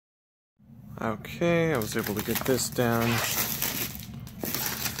Okay, I was able to get this down.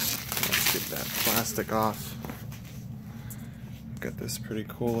 Let's get that plastic off. Got this pretty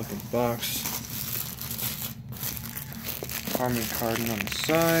cool looking box. Harman Kardon on the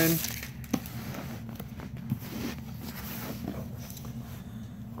side.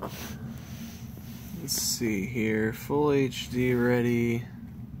 Let's see here, full HD ready,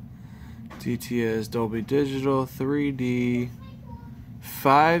 DTS, Dolby Digital, 3D,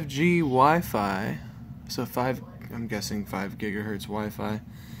 5G Wi-Fi, so I'm guessing 5 gigahertz Wi-Fi,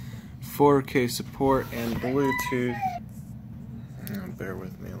 4K support, and Bluetooth. Bear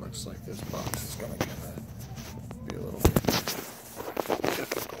with me, it looks like this box is going to kind of be a little bit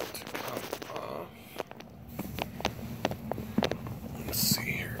difficult to come off. Let's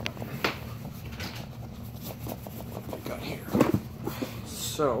see here. What we got here?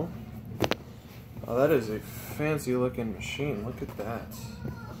 So, that is a fancy looking machine. Look at that.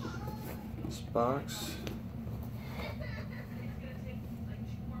 This box.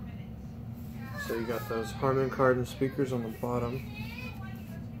 So you got those Harman Kardon speakers on the bottom.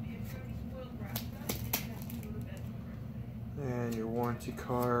 And your warranty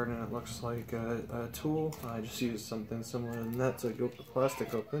card, and it looks like a tool. I just used something similar to that to get the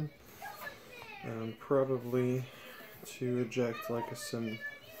plastic open. And probably to eject like a SIM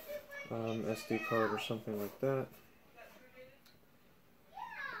SD card or something like that.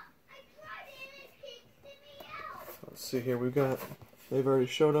 Let's see here, they've already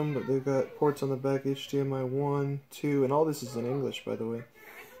showed them, but they've got ports on the back, HDMI 1, 2, and all this is in English, by the way.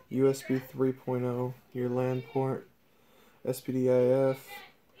 USB 3.0, your LAN port, SPDIF,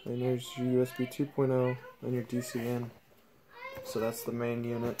 and there's USB 2.0, and your DCN. So that's the main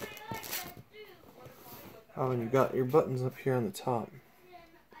unit. Oh, and you got your buttons up here on the top.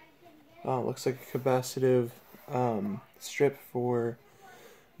 Oh, it looks like a capacitive strip for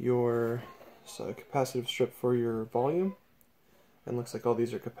your volume. And looks like all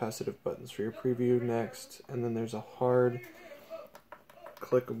these are capacitive buttons for your preview next. And then there's a hard,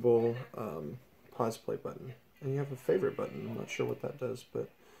 clickable pause play button. And you have a favorite button. I'm not sure what that does, but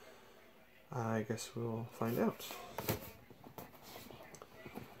I guess we'll find out.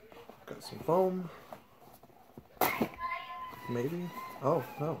 Got some foam. Maybe? Oh,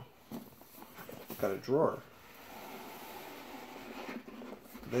 no. Got a drawer.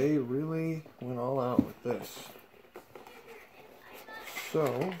 They really went all out with this.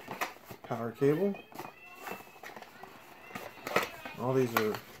 So, power cable. All these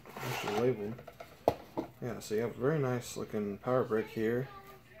are actually labeled. Yeah, so you have a very nice looking power brick here.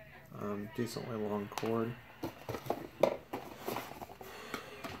 Decently long cord.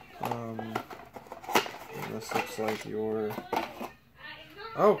 And this looks like your...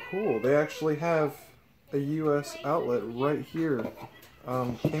 Oh, cool. They actually have a US outlet right here.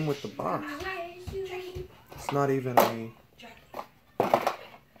 Came with the box. It's not even a...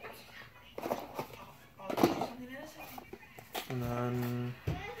 And then...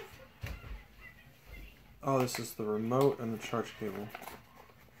 Oh, this is the remote and the charge cable.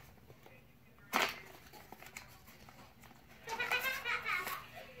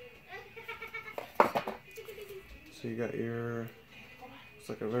 So you got your... It's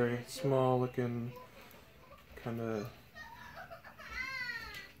like a very small looking kind of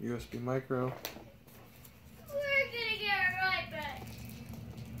USB micro. We're gonna get it right back.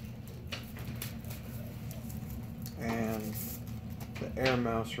 And the Air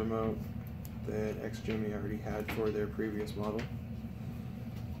Mouse remote that Xgimi already had for their previous model.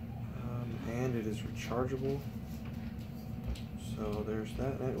 And it is rechargeable. So there's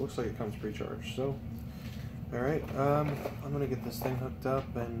that. And it looks like it comes pre-charged. So, alright, I'm going to get this thing hooked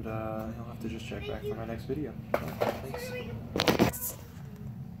up, and you'll have to just check back for my next video. Thanks.